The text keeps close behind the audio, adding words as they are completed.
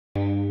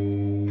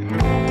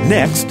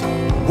Next,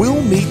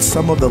 we'll meet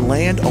some of the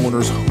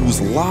landowners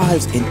whose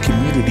lives and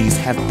communities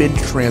have been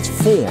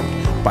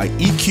transformed by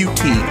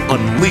EQT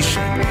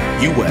unleashing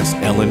U.S.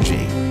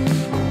 LNG.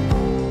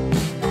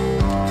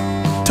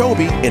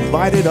 Toby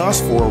invited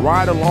us for a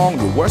ride along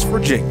to West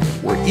Virginia,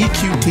 where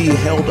EQT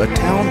held a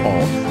town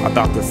hall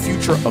about the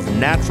future of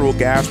natural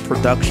gas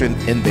production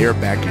in their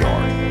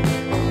backyard.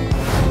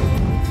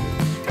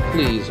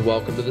 Please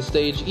welcome to the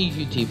stage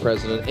EQT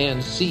President and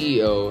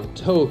CEO,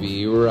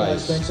 Toby Rice.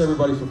 Guys, thanks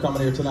everybody for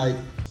coming here tonight.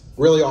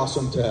 Really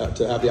awesome to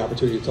have the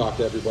opportunity to talk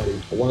to everybody.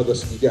 One of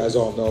us, you guys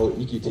all know,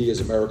 EQT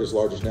is America's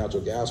largest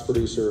natural gas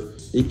producer.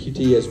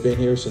 EQT has been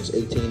here since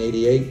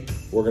 1888.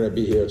 We're going to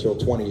be here until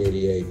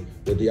 2088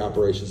 with the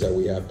operations that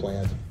we have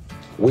planned.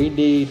 We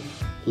need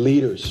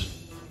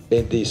leaders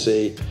in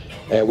DC,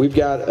 and we've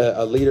got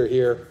a leader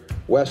here,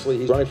 Wesley.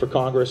 He's running for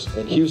Congress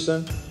in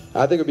Houston.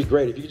 I think it'd be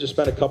great if you could just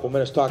spend a couple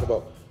minutes talking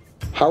about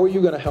how are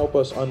you going to help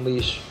us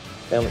unleash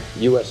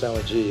U.S.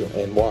 LNG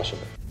in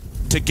Washington.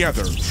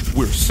 Together,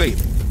 we're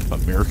saving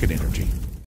American energy.